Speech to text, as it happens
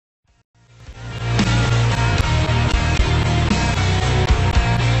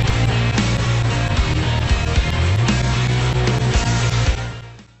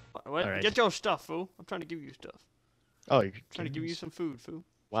Get your stuff, fool. I'm trying to give you stuff. Oh, you're Trying to give you some food, fool.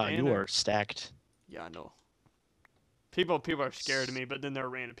 Wow, Stand you there. are stacked. Yeah, I know. People are scared of me, but then there are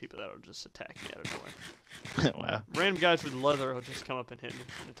random people that will just attack me out of nowhere. Wow. Random guys with leather will just come up and hit me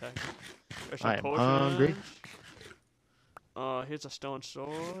and attack me. There's some I am potions. hungry. Here's a stone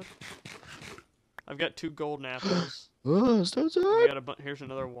sword. I've got 2 golden apples. Oh, so We sad. got here's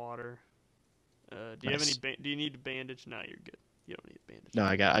another water. Do you have any? Do you need a bandage? No, you're good. You don't need a bandage. No,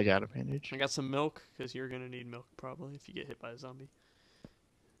 I got a bandage. I got some milk because you're gonna need milk probably if you get hit by a zombie.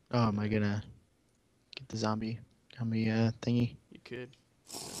 Oh, am I gonna get the zombie thingy? You could.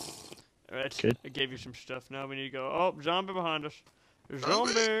 All right. Good. I gave you some stuff. Now we need to go. Oh, zombie behind us.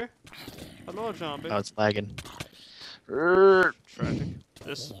 Zombie. Hello, zombie. Oh, it's lagging. Traffic.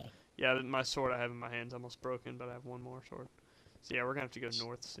 This. Yeah, my sword I have in my hand's almost broken, but I have one more sword. So yeah, we're gonna have to go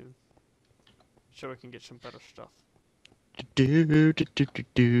north soon, so we can get some better stuff.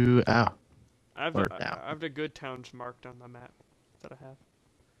 Ow. I have the good towns marked on my map that I have.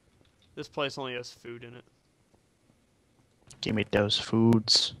 This place only has food in it. Give me those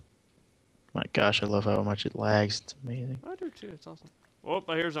foods. My gosh, I love how much it lags. It's amazing. I do too. It's awesome. Oh,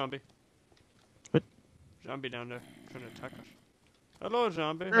 I hear a zombie. What? Zombie down there trying to attack us. Hello,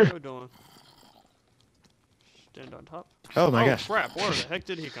 zombie. How you doing? Stand on top. Oh my gosh. Crap! Where the heck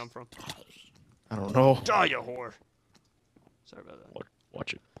did he come from? I don't know. Die, you whore! Sorry about that.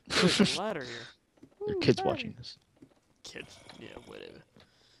 Watch it. There's a ladder here. Your Ooh, kid's hey. watching this. Kids. Yeah, whatever.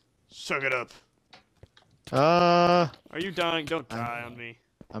 Suck it up. Are you dying? Don't die on me.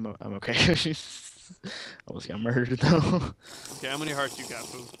 I'm okay. Almost got murdered though. Okay, how many hearts you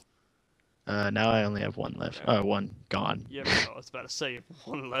got, Boo? Now I only have 1 left. One gone. Yeah, I was about to say, you have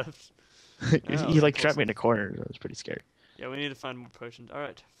 1 left. He like trapped me in a corner. I was pretty scared. Yeah, we need to find more potions.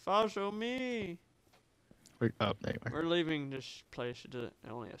 Alright, follow me. Oh, there you are. We're leaving this place. It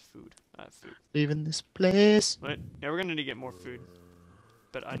only has food. I have food. Leaving this place. Wait, yeah, we're gonna need to get more food.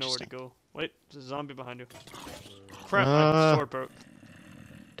 But I know where to go. Wait, there's a zombie behind you. Crap, my sword broke.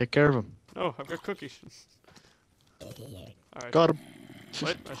 Take care of him. Oh, I've got cookies. Alright. Got him.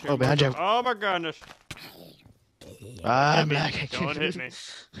 Wait, Oh, behind you. Oh my goodness. I'm Don't hit me.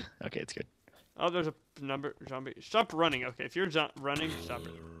 Okay, it's good. Oh, there's a zombie. Stop running. Okay, if you're running, stop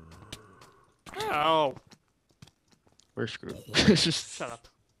it. Ow. We're screwed. Shut up.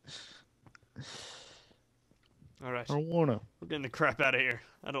 Alright. I don't wanna. We're getting the crap out of here.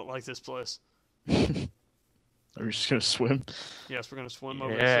 I don't like this place. Are we just gonna swim? Yes, we're gonna swim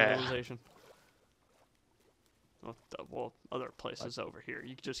over the civilization. Well, other places over here.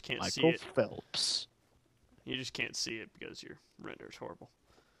 You just can't see it. Phelps. You just can't see it because your render's horrible.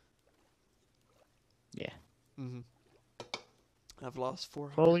 Yeah. I've lost 4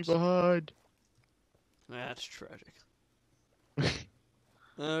 Falling hearts. behind. That's tragic.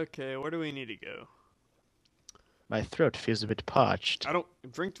 Okay, where do we need to go? My throat feels a bit parched. I don't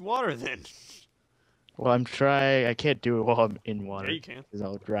drink water then. Well, I'm trying. I can't do it while I'm in water. Yeah, you can. Because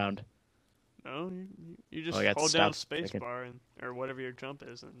I'll drown. No, you just I got hold down stopped. spacebar or whatever your jump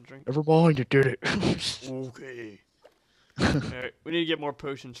is and drink. Never mind, you did it. Okay. Alright, we need to get more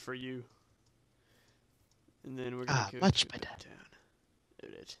potions for you. And then we're gonna go much to better. Town.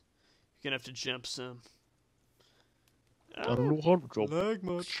 Alright. You're gonna have to jump some. I don't know how to jump. Lag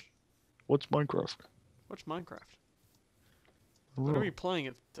much. What's Minecraft? What's Minecraft? What are we playing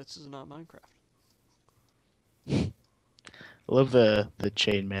if this is not Minecraft? I love the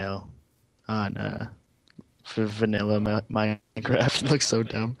chainmail on for vanilla Minecraft. It looks so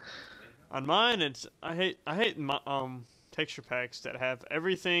dumb. On mine, it's I hate texture packs that have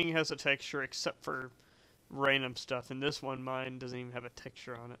everything has a texture except for random stuff. And this one, mine doesn't even have a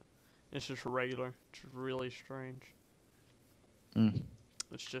texture on it. It's just regular. It's really strange.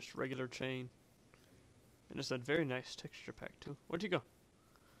 It's just regular chain. And it's a very nice texture pack too. Where'd you go?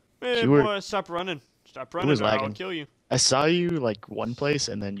 Hey boy, stop running. Stop running or I'll kill you. I saw you like one place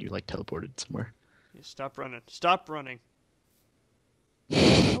and then you like teleported somewhere. Yeah, stop running. Stop running.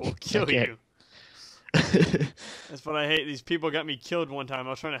 I will kill you. That's what I hate. These people got me killed one time. I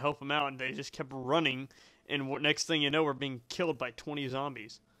was trying to help them out and they just kept running. And next thing you know, we're being killed by 20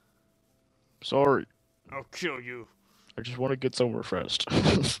 zombies. Sorry. I'll kill you. I just want to get somewhere fast.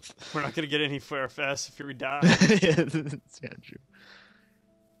 We're not going to get anywhere fast if we die. Yeah, that's true.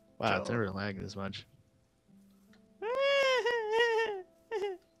 Wow, it's never lagged this much.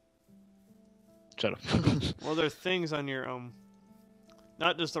 Shut up. Well, there's things on your,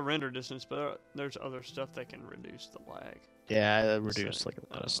 not just the render distance, but there's other stuff that can reduce the lag. Yeah, I reduced like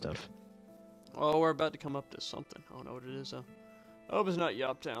a lot of stuff. Well, we're about to come up to something. I don't know what it is, though. I hope it's not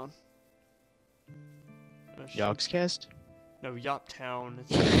Yoptown. Yogscast? No, Yop Town.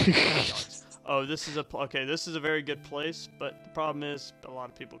 It's oh, this is okay. This is a very good place, but the problem is a lot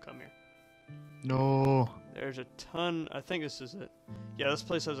of people come here. No. There's a ton. I think this is it. Yeah, this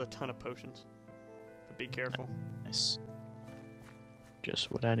place has a ton of potions. But be careful. Nice.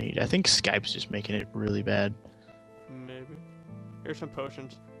 Just what I need. I think Skype's just making it really bad. Maybe. Here's some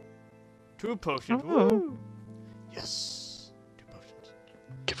potions. 2 potions. Oh. Woo! Yes. 2 potions.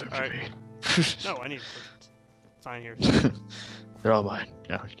 Give them All to right. me. No, I need potions. Fine, here. They're all mine.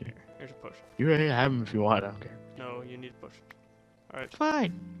 No, I'm just kidding. Here's a potion. You can have them if you want. I don't care. No, you need a potion. All right.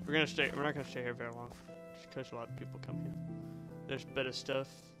 Fine. We're not gonna stay here very long, just because a lot of people come here. There's a bit of stuff.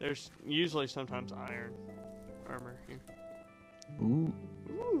 There's usually sometimes iron armor here. Ooh.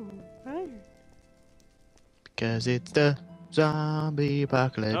 Ooh, iron. Because it's the zombie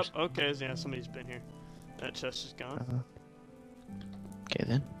apocalypse. Oh, okay. Yeah, somebody's been here. That chest is gone. Okay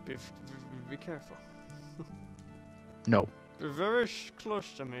then. Be careful. No. You're very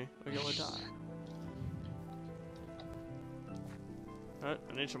close to me, or you'll die. Alright,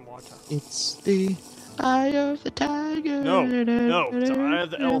 I need some water. It's the eye of the tiger. No, it's the eye of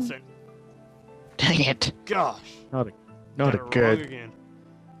the elephant. Dang it. Gosh. Not a Got it wrong good. again.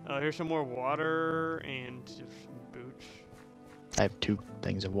 Here's some more water and some boots. I have 2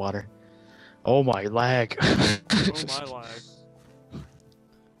 things of water. Oh my lag. Oh my lag.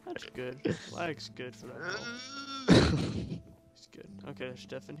 That's good. Lag's good for that. It's good. Okay, there's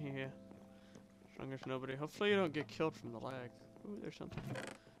stuff in here. As long as nobody. Hopefully you don't get killed from the lag. Ooh, there's something.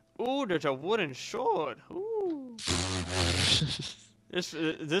 Ooh, there's a wooden sword. Ooh.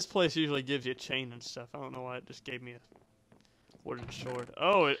 This place usually gives you a chain and stuff. I don't know why it just gave me a wooden sword.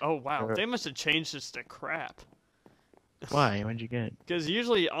 Oh, oh wow. They must have changed this to crap. Why? When'd you get it? Because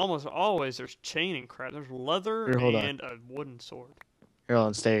usually, almost always, there's chain and crap. There's leather Here, hold on. and a wooden sword. Here, hold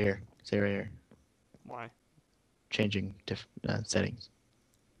on. Stay here. Stay right here. Why? Changing settings.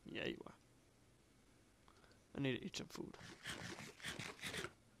 Yeah, you are. I need to eat some food.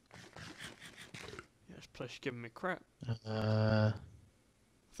 Yeah, this place is giving me crap. I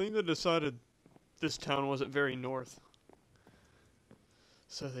think they decided this town wasn't very north.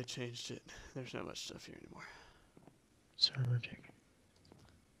 So they changed it. There's not much stuff here anymore. Server check.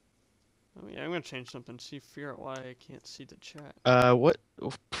 Oh yeah, I'm gonna change something. Figure out why I can't see the chat. What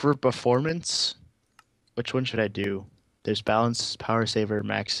for performance? Which one should I do? There's balance, power saver,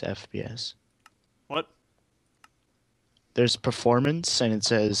 max FPS. What? There's performance, and it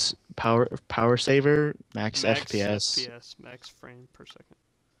says power saver, max FPS. FPS, max frame per second.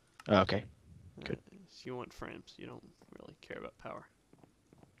 Oh, okay. Good. So you want frames. You don't really care about power.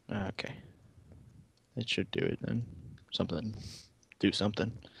 Okay. It should do it then. Something. Do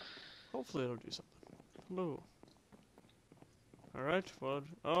something. Hopefully it'll do something. Hello. Alright, well,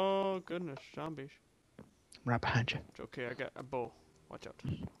 oh goodness, zombies. I'm right behind you. It's okay, I got a bow. Watch out.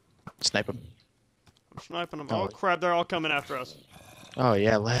 Snipe him. I'm sniping them. Oh. Oh crap, they're all coming after us. Oh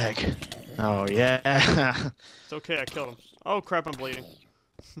yeah, lag. Oh yeah. It's okay, I killed them. Oh crap, I'm bleeding.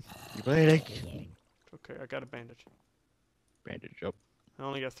 You bleeding? It's okay, I got a bandage. Bandage up. I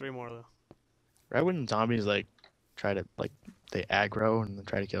only got 3 more though. Right when zombies try to they aggro and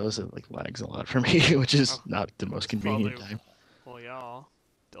try to kill us, it lags a lot for me, which is not the most convenient time. Oh yeah.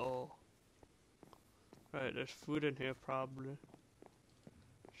 Duh. Right, there's food in here probably.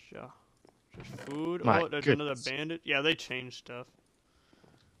 Sure. There's food. My oh, there's goodness. another bandit. Yeah, they changed stuff.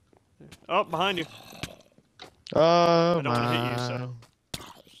 Oh, behind you. Oh I don't want to hit you,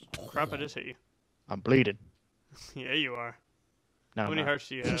 so. Crap, I just hit you. I'm bleeding. Yeah, you are. No, How many I'm hearts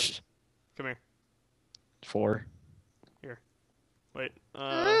do you have? Come here. 4. Wait.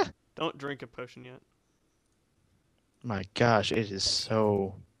 Don't drink a potion yet. My gosh, it is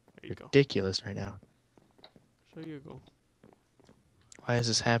so There you go. ridiculous right now. So you go. Why is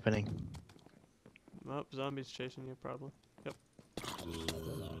this happening? Oh, zombies chasing you probably. Yep.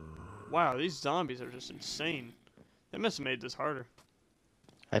 Wow, these zombies are just insane. They must have made this harder.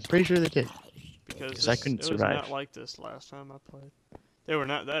 I'm pretty sure they did. Because I couldn't it survive. was not like this last time I played. They were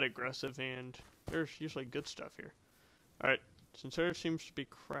not that aggressive, and there's usually good stuff here. Alright, since there seems to be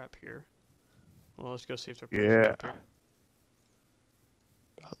crap here, well, let's go see if they're Yeah. up here.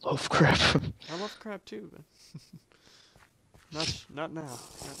 I love crap. I love crap too, but not now. Not now.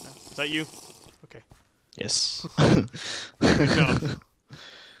 Is that you? Okay. Yes. Good job.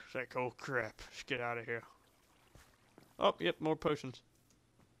 It's like, oh crap, let's get out of here. Oh, yep, more potions.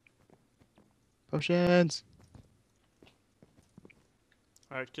 Potions.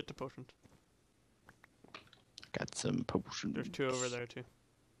 Alright, get the potions. Got some potions. There's 2 over there too.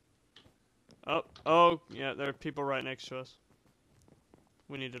 Oh, yeah, there are people right next to us.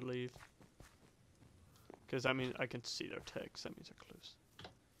 We need to leave. Because I mean, I can see their text. That means they're close.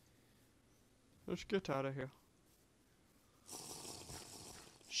 Let's get out of here.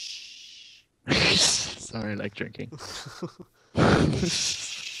 Shh. Sorry, I like drinking. We're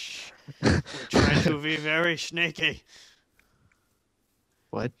trying to be very sneaky.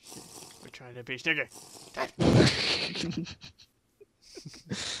 What? We're trying to be sneaky.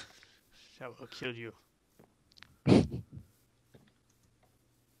 I will kill you.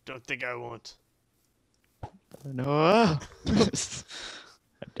 Don't think I won't. No. How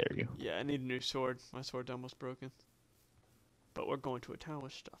dare you? Yeah, I need a new sword. My sword's almost broken. But we're going to a town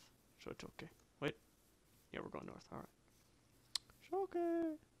with stuff, so it's okay. Wait. Yeah, we're going north. Alright. It's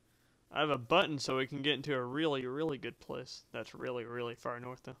okay. I have a button so we can get into a really, really good place. That's really, really far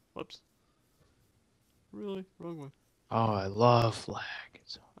north though. Whoops. Really? Wrong one. Oh, I love lag.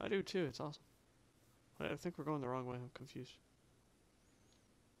 I do too. It's awesome. Wait, I think we're going the wrong way. I'm confused.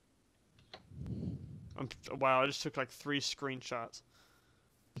 Wow, I just took like 3 screenshots.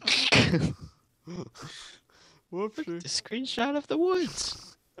 Whoopsie. The screenshot of the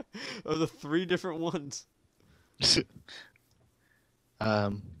woods. Of the 3 different ones. Does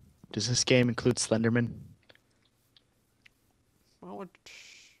this game include Slenderman? Well,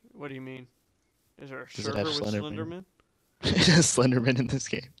 what do you mean? Is there a Does it server have with Slenderman? Slenderman? It has Slenderman in this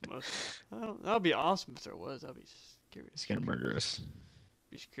game. That would be awesome if there was. That'd be scary. He's gonna murder us.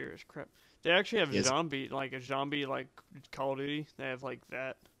 Be scary as crap. They actually have Yes. a zombie like Call of Duty. They have like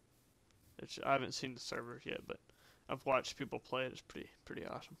that. I haven't seen the servers yet, but I've watched people play it. It's pretty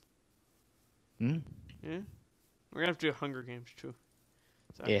awesome. Hmm? Yeah, we're gonna have to do Hunger Games too.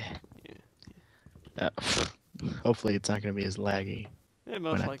 So, Yeah. Hopefully it's not gonna be as laggy. It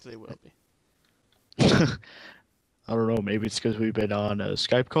most likely will be. I don't know. Maybe it's because we've been on a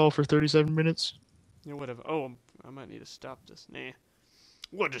Skype call for 37 minutes. Yeah, whatever. Oh, I might need to stop this. Nah.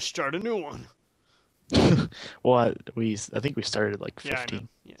 We'll just start a new one. Well, I think we started at like 15. Yeah, I know.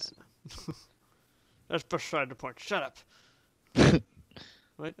 Yeah, I know. That's beside the point. Shut up.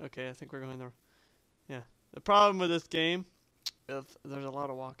 Wait, okay, I think we're going there. Yeah. The problem with this game is there's a lot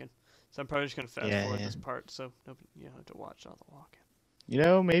of walking. So I'm probably just going to fast forward this part so nobody, you don't have to watch all the walking. You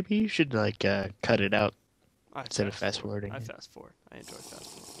know, maybe you should like cut it out instead of fast forwarding. I fast forward. I enjoy fast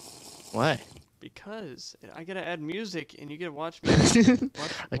forward. Why? Because I gotta add music and you get to watch me.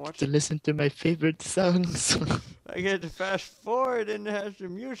 I get to listen to my favorite songs. I get to fast forward and it has the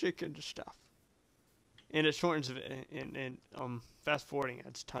music and the stuff. And it shortens it, and fast forwarding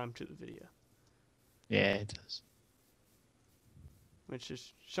adds time to the video. Yeah, it does. Which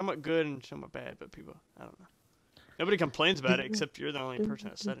is somewhat good and somewhat bad, but people, I don't know. Nobody complains about it except you're the only person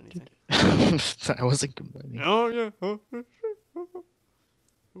that said anything. I wasn't complaining. Oh, yeah.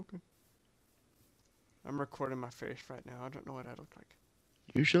 Okay. I'm recording my face right now. I don't know what I look like.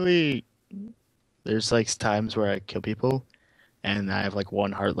 Usually, there's like times where I kill people, and I have like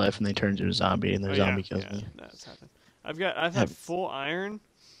 1 heart left, and they turn into a zombie, and the zombie kills me. That's happened. I've had full iron,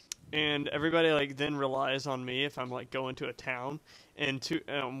 and everybody like then relies on me if I'm like going to a town. And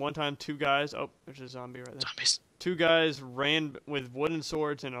one time 2 guys. Oh, there's a zombie right there. Zombies. 2 guys ran with wooden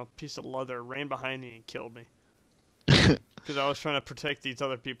swords and a piece of leather, ran behind me and killed me. Because I was trying to protect these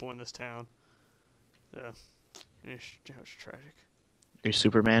other people in this town. Yeah, it's tragic. You're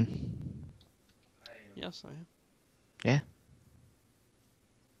Superman? Yes, I am. Yeah.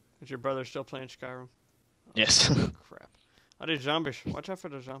 Is your brother still playing Skyrim? Yes. Oh, crap. I do zombies. Watch out for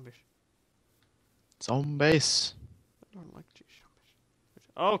the zombies. Zombies. I don't like these zombies.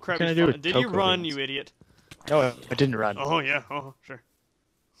 Oh, crap. What can I do with Did you cocoa run, beans? you idiot? No, I didn't run. Oh, yeah. Oh, sure.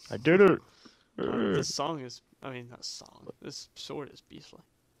 I did it. This song is... I mean, not song. This sword is beastly.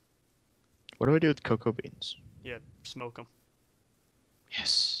 What do I do with cocoa beans? Yeah, smoke them.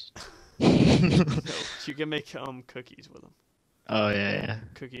 Yes. You can make cookies with them. Oh, yeah.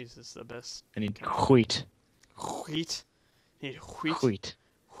 Cookies is the best. I need wheat. Wheat. You need wheat. Wheat.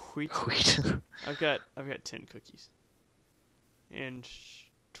 Wheat. Wheat. I've got 10 cookies. And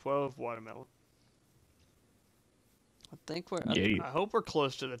 12 watermelon. I think I hope we're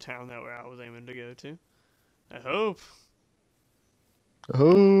close to the town that I was aiming to go to. I hope.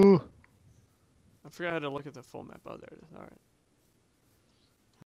 Oh. I forgot how to look at the full map. Oh, there it is. Alright.